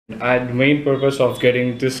And the main purpose of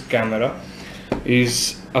getting this camera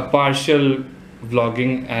is a partial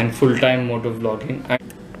vlogging and full-time moto vlogging.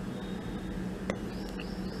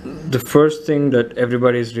 The first thing that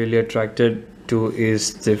everybody is really attracted to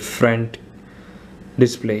is the front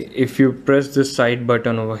display. If you press this side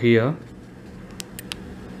button over here,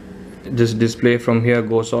 this display from here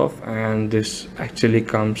goes off and this actually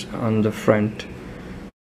comes on the front.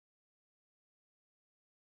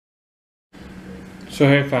 So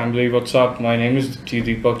hey family, what's up? My name is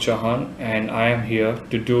Deepak Chauhan and I am here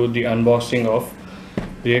to do the unboxing of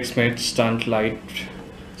the xmate stunt lite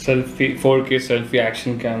selfie 4K selfie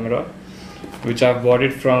action camera, which I've bought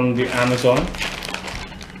it from the Amazon.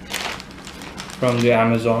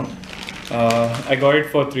 I got it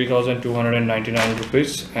for 3,299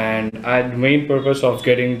 rupees, and the main purpose of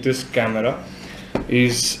getting this camera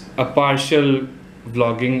is a partial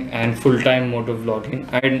vlogging and full-time moto vlogging.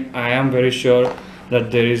 And I am very sure that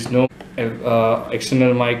there is no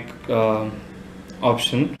external mic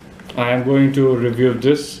option. I am going to review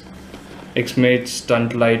this xmate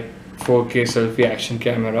stunt lite 4K selfie action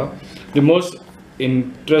camera. The most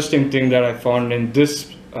interesting thing that I found in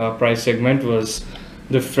this price segment was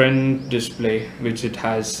the front display, which it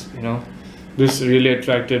has. This really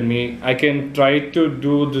attracted me. I can try to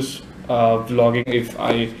do this vlogging if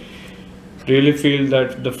I really feel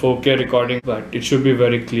that the 4K recording, but it should be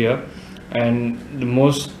very clear. And the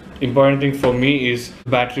most important thing for me is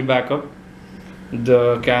battery backup,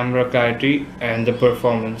 the camera clarity, and the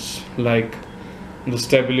performance, like the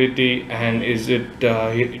stability, and is it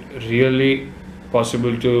really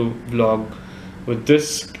possible to vlog with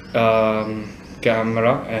this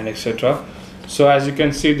camera, and etc. So as you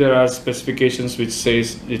can see, there are specifications which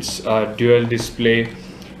says it's a dual display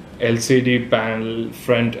LCD panel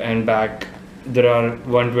front and back. There are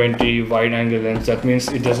 120 wide angle lens. That means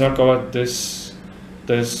it does not cover this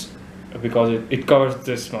because it covers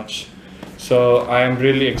this much. So I am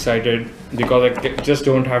really excited because I just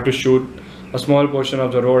don't have to shoot a small portion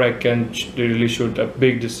of the road. I can really shoot a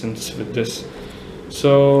big distance with this.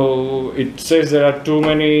 So it says there are too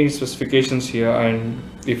many specifications here, and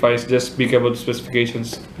if I just speak about the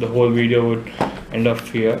specifications, the whole video would end up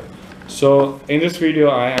here. So in this video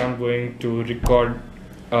I am going to record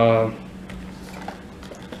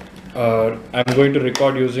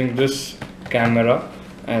using this camera,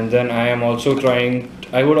 and then I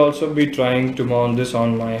would also be trying to mount this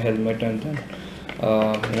on my helmet, and then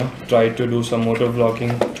try to do some motor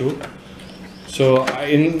vlogging too. So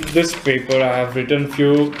in this paper I have written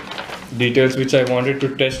few details which I wanted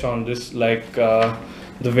to test on this, like the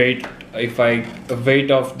weight,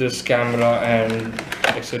 weight of this camera, and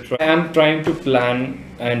etc. I am trying to plan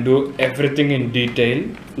and do everything in detail.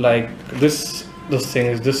 Like this thing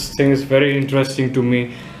is very interesting to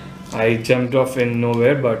me. I jumped off in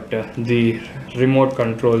nowhere, but the remote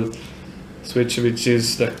control switch, which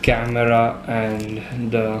is the camera and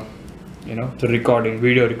the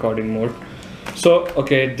video recording mode. So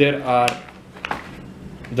okay, there are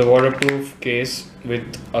the waterproof case with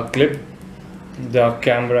a clip, the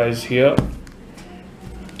camera is here,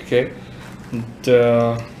 okay,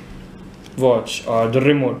 the watch or the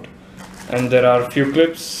remote, and there are a few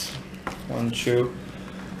clips, 1 2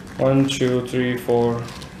 3 4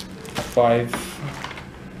 5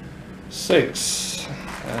 6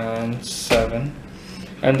 and 7,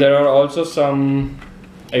 and there are also some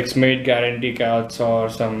xmate guarantee cards or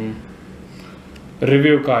some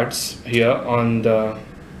review cards here on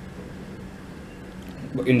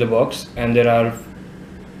in the box, and there are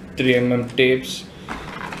 3mm tapes,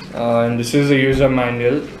 and this is a user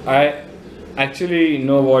manual. I actually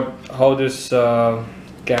know how this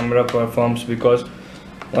camera performs because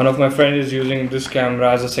one of my friends is using this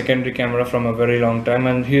camera as a secondary camera from a very long time,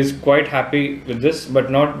 and he is quite happy with this,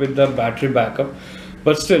 but not with the battery backup.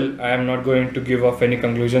 But still, I am not going to give off any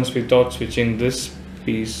conclusions without switching this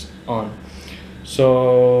piece on.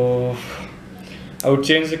 So I would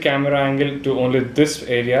change the camera angle to only this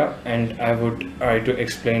area, and I would try to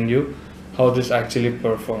explain you how this actually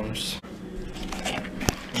performs.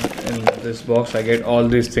 In this box I get all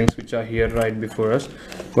these things which are here right before us,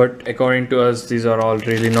 but according to us these are all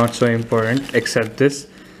really not so important, except this,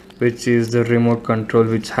 which is the remote control,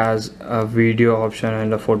 which has a video option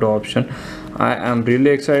and a photo option. I am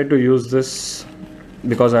really excited to use this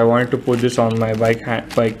because I wanted to put this on my bike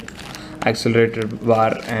accelerator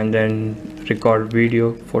bar and then record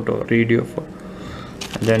video, photo, and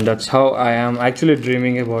then that's how I am actually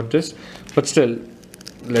dreaming about this. But still,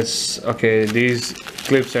 these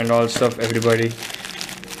clips and all stuff everybody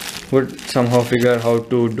would somehow figure how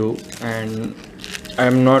to do, and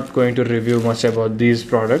I'm not going to review much about these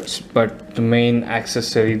products, but the main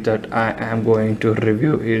accessory that I am going to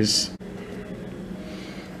review is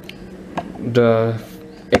the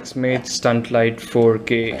xmate stunt lite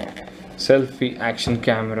 4K selfie action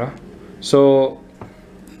camera. So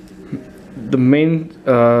the main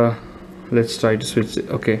let's try to switch it.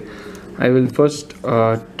 Okay, I will first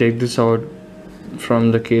take this out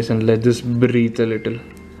from the case and let this breathe a little.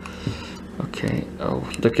 Okay, oh,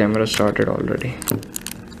 the camera started already.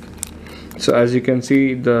 So as you can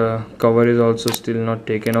see, the cover is also still not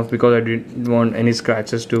taken off because I didn't want any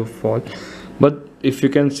scratches to fall. But if you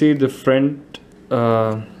can see the front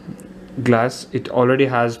glass, it already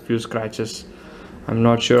has few scratches. I'm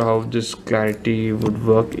not sure how this clarity would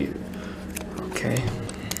work. Okay,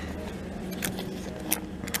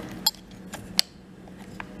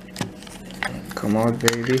 come on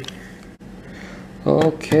baby.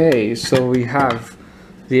 Okay, so we have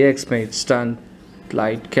the xmate stunt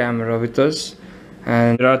lite camera with us,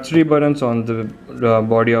 and there are three buttons on the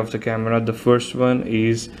body of the camera. The first one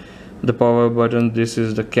is the power button, this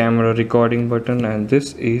is the camera recording button, and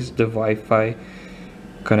this is the Wi-Fi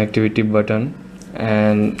connectivity button.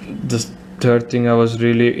 And the third thing I was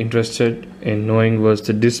really interested in knowing was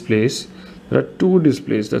the displays. There are two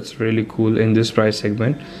displays, that's really cool in this price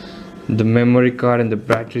segment. The memory card and the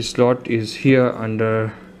battery slot is here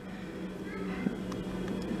under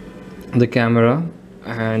the camera,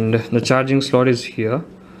 and the charging slot is here,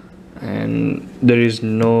 and there is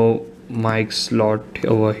no mic slot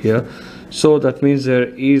over here. So that means there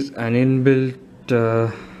is an inbuilt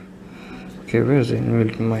okay, where is the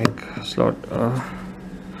inbuilt mic slot?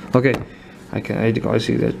 Okay, I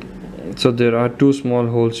see that. So there are two small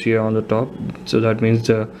holes here on the top, so that means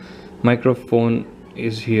the microphone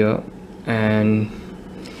is here. And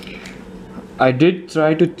I did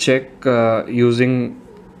try to check using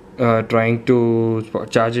trying to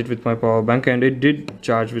charge it with my power bank, and it did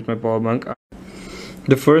charge with my power bank.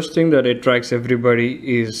 The first thing that attracts everybody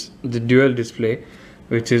is the dual display,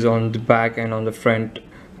 which is on the back and on the front.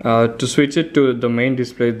 To switch it to the main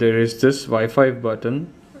display, there is this Wi-Fi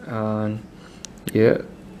button, and yeah,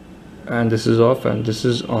 and this is off and this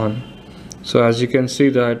is on. So as you can see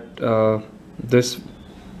that this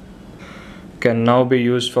can now be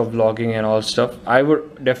used for vlogging and all stuff. I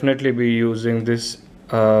would definitely be using this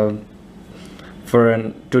to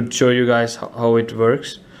show you guys how it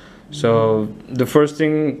works. So the first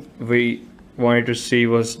thing we wanted to see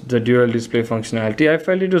was the dual display functionality. I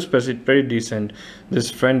felt it was pretty decent.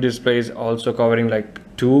 This front display is also covering like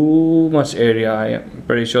too much area. I am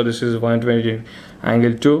pretty sure this is 120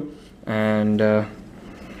 angle 2. And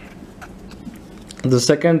the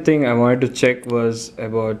second thing I wanted to check was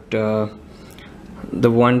about the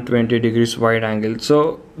 120 degrees wide angle.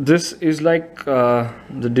 So this is like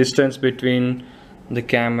the distance between the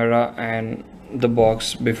camera and the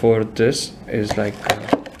box before this is like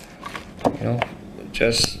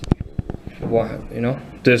just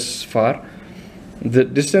this far. The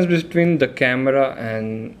distance between the camera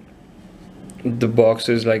and the box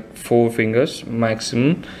is like 4 fingers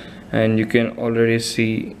maximum, and you can already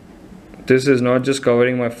see this is not just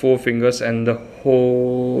covering my 4 fingers and the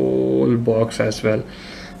whole box as well.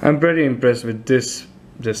 I'm pretty impressed with this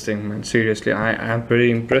thing, man. Seriously, I am pretty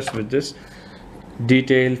impressed with this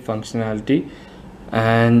detailed functionality.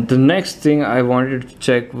 And the next thing I wanted to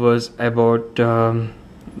check was about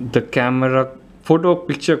the camera photo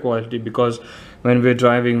picture quality, because when we're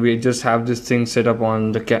driving we just have this thing set up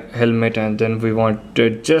on the helmet, and then we want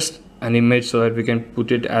just an image so that we can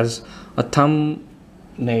put it as a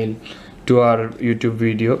thumbnail to our YouTube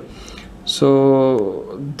video.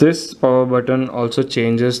 So this power button also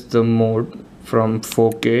changes the mode from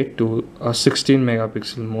 4K to a 16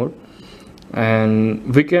 megapixel mode,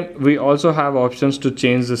 and we also have options to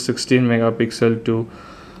change the 16 megapixel to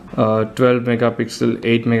 12 megapixel,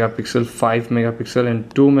 8 megapixel, 5 megapixel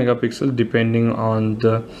and 2 megapixel depending on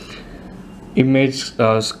the image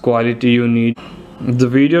quality you need. The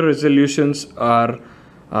video resolutions are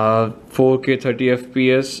 4K 30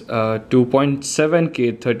 fps,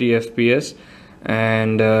 2.7K 30 fps,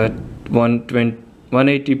 and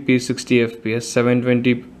 180p 60 fps,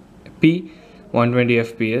 720p 120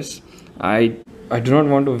 fps. I do not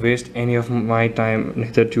want to waste any of my time,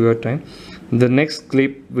 neither to your time. The next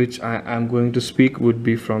clip which I am going to speak would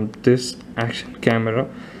be from this action camera,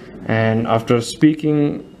 and after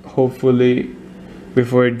speaking, hopefully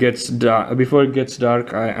before it gets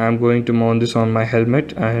dark, I am going to mount this on my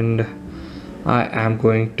helmet, and I am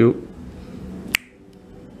going to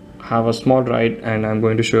have a small ride, and I'm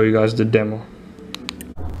going to show you guys the demo.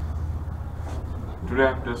 Today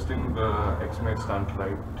I'm testing the xmate stunt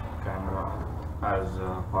lite camera as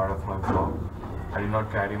part of my vlog. I did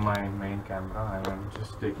not carry my main camera. I am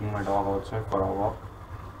just taking my dog outside for a walk.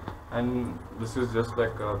 And this is just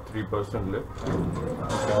like a 3% lift. You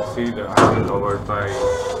can see the angle covered by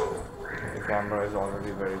the camera is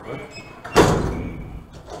already very good.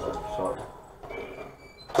 Sorry.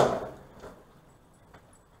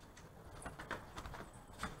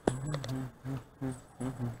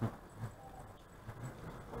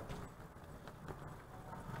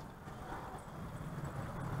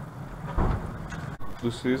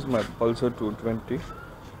 This is my Pulsar 220.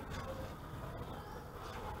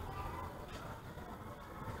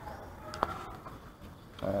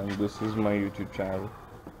 And this is my YouTube channel.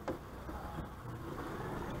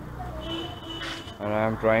 And I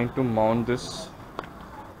am trying to mount this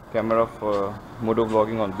camera for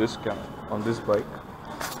motovlogging on this bike.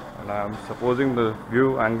 And I am supposing the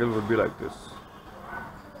view angle would be like this.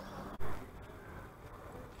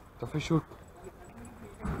 Tafi, shoot.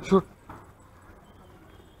 Shoot.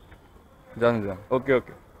 Done. Okay.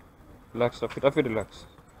 Relax, Tafi, relax.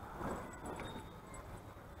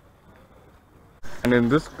 And in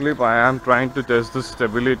this clip I am trying to test the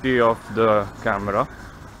stability of the camera.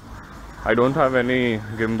 I don't have any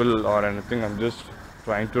gimbal or anything. I'm just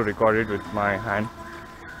trying to record it with my hand.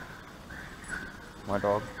 My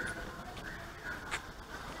dog.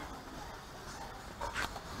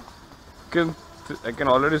 I can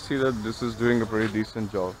already see that this is doing a pretty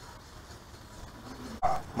decent job.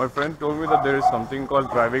 My friend told me that there is something called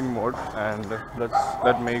driving mode, and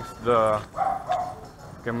that makes the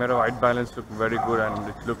camera white balance look very good, and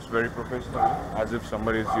it looks very professional, as if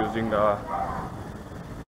somebody is using a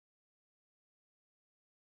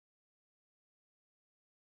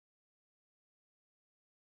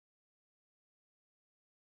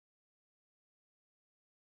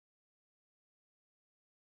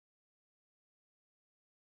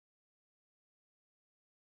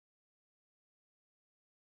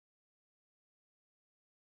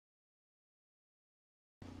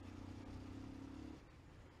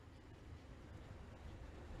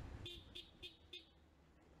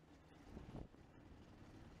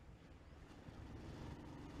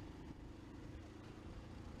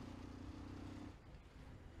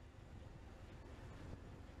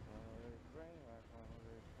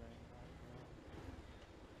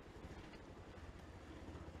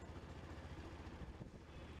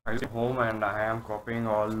I am home and I am copying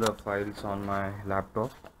all the files on my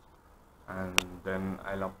laptop, and then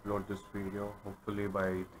I'll upload this video hopefully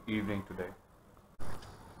by evening today.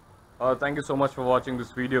 Thank you so much for watching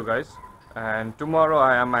this video, guys, and tomorrow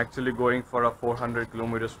I am actually going for a 400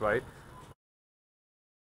 kilometers ride.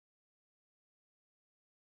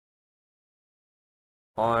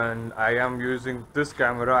 And I am using this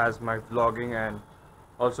camera as my vlogging and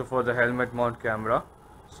also for the helmet mount camera.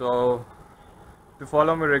 So to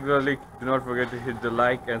follow me regularly, do not forget to hit the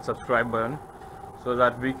like and subscribe button so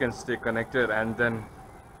that we can stay connected and then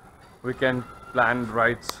we can plan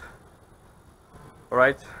rides.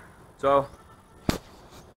 Alright, so